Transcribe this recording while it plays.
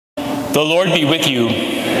The Lord be with you.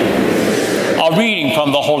 A reading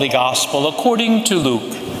from the Holy Gospel according to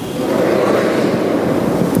Luke.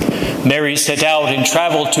 Mary set out and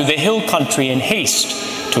traveled to the hill country in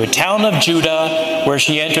haste to a town of Judah, where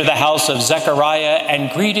she entered the house of Zechariah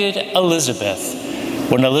and greeted Elizabeth.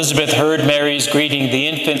 When Elizabeth heard Mary's greeting, the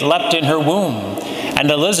infant leapt in her womb,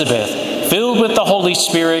 and Elizabeth, filled with the Holy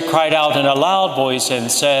Spirit, cried out in a loud voice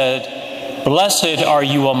and said, "Blessed are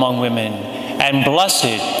you among women, and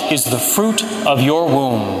blessed is the fruit of your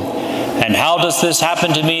womb. And how does this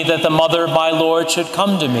happen to me, that the mother of my Lord should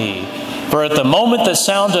come to me? For at the moment the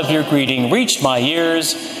sound of your greeting reached my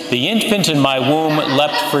ears, the infant in my womb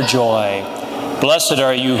leapt for joy. Blessed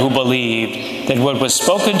are you who believed that what was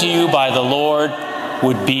spoken to you by the Lord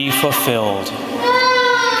would be fulfilled."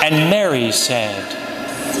 And Mary said,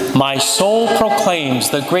 "My soul proclaims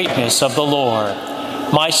the greatness of the Lord.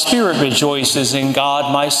 My spirit rejoices in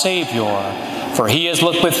God my Savior, for he has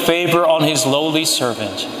looked with favor on his lowly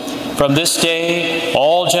servant. From this day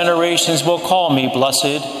all generations will call me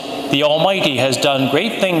blessed. The Almighty has done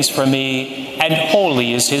great things for me, and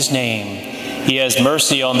holy is his name. He has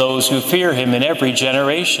mercy on those who fear him in every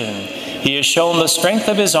generation. He has shown the strength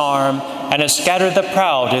of his arm, and has scattered the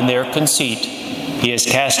proud in their conceit. He has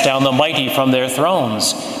cast down the mighty from their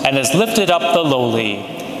thrones, and has lifted up the lowly.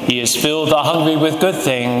 He has filled the hungry with good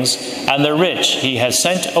things, and the rich he has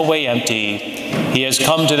sent away empty. He has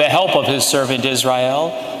come to the help of his servant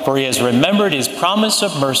Israel, for he has remembered his promise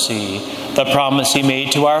of mercy, the promise he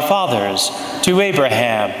made to our fathers, to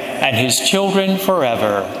Abraham and his children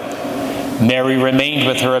forever." Mary remained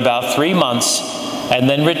with her about 3 months, and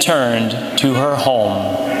then returned to her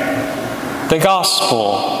home. The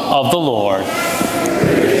Gospel of the Lord.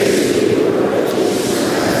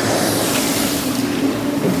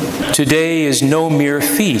 Today is no mere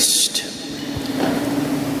feast,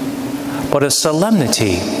 but a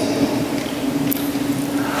solemnity,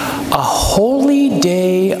 a holy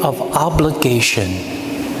day of obligation.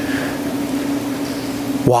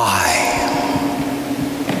 Why?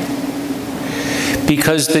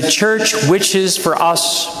 Because the church wishes for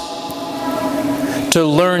us to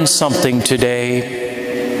learn something today,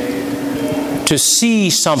 to see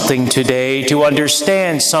something today, to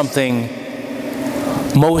understand something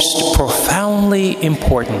most profoundly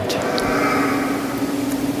important.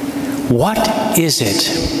 What is it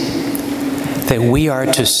that we are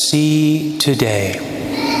to see today?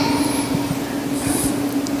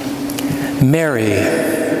 Mary,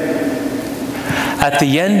 at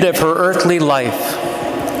the end of her earthly life,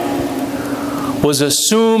 was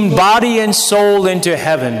assumed body and soul into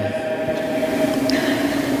heaven.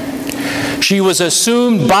 She was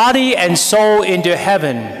assumed body and soul into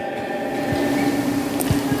heaven.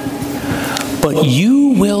 But you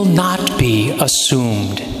will not be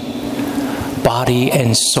assumed body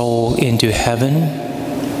and soul into heaven.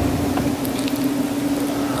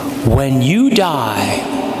 When you die,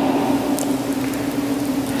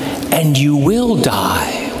 and you will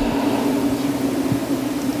die,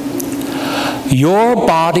 your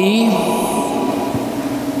body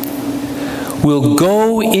will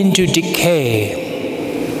go into decay.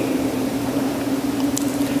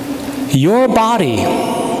 Your body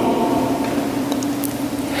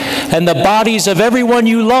and the bodies of everyone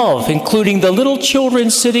you love, including the little children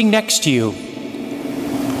sitting next to you,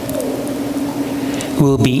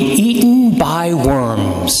 will be eaten by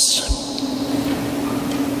worms.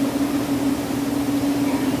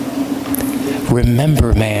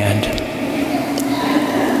 Remember, man,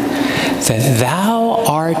 that thou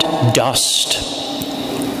art dust,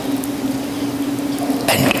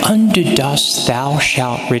 and unto dust thou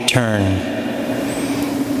shalt return.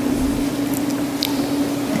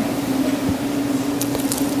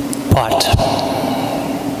 But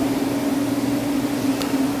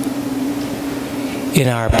in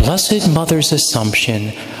our Blessed Mother's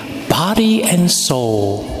Assumption, body and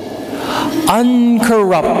soul,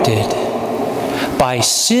 uncorrupted by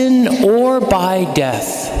sin or by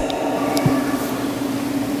death,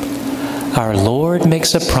 our Lord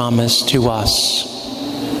makes a promise to us,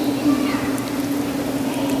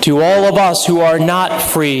 to all of us who are not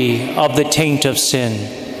free of the taint of sin,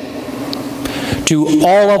 to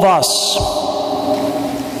all of us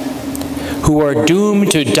who are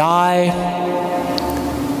doomed to die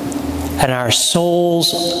and our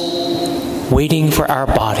souls waiting for our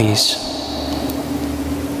bodies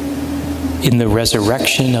in the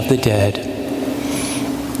resurrection of the dead.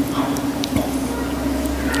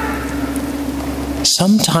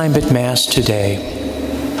 Sometime at Mass today,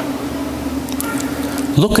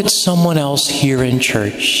 look at someone else here in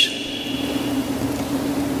church,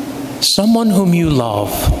 someone whom you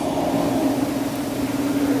love,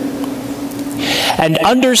 and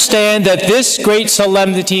understand that this great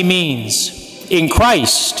solemnity means, in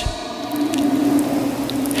Christ,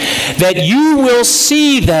 that you will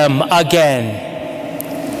see them again.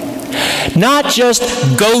 Not just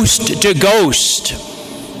ghost to ghost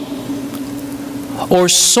or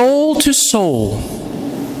soul to soul.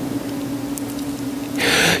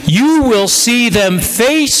 You will see them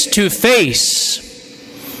face to face,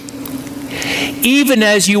 even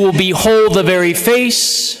as you will behold the very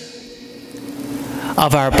face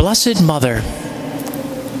of our Blessed Mother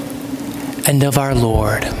and of our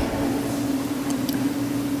Lord.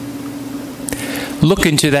 Look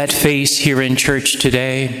into that face here in church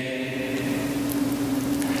today.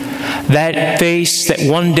 That face that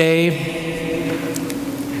one day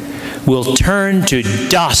will turn to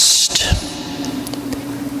dust.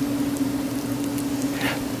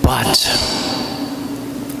 But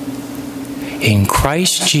in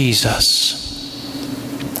Christ Jesus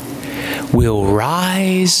will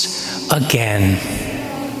rise again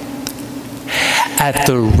at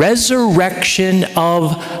the resurrection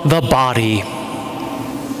of the body.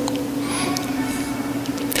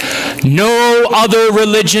 No other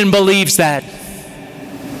religion believes that.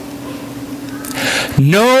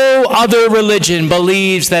 No other religion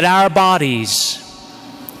believes that our bodies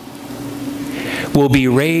will be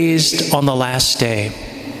raised on the last day.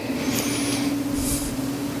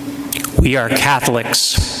 We are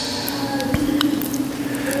Catholics,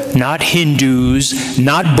 not Hindus,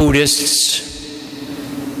 not Buddhists.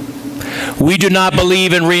 We do not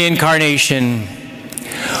believe in reincarnation.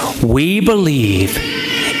 We believe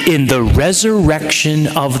in the resurrection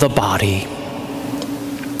of the body.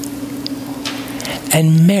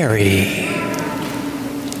 And Mary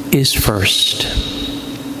is first.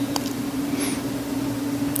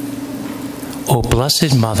 O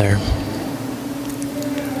Blessed Mother,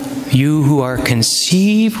 you who are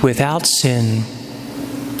conceived without sin,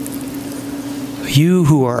 you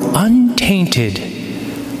who are untainted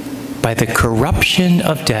by the corruption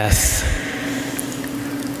of death,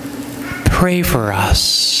 pray for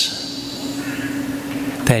us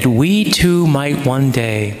that we too might one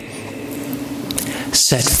day,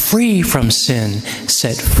 set free from sin,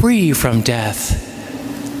 set free from death,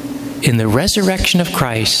 in the resurrection of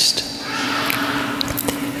Christ.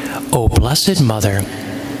 O Blessed Mother,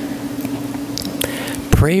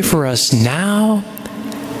 pray for us now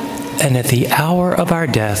and at the hour of our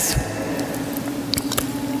death,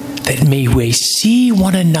 that may we see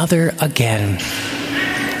one another again,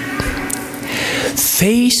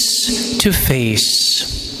 face to face,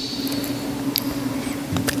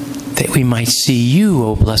 that we might see you,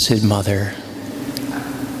 O Blessed Mother,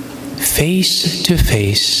 face to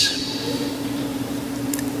face.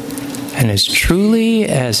 And as truly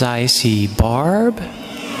as I see Barb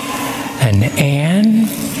and Anne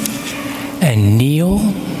and Neil,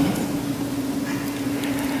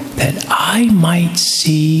 that I might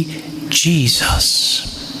see Jesus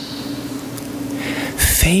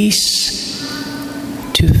face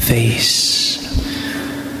to face.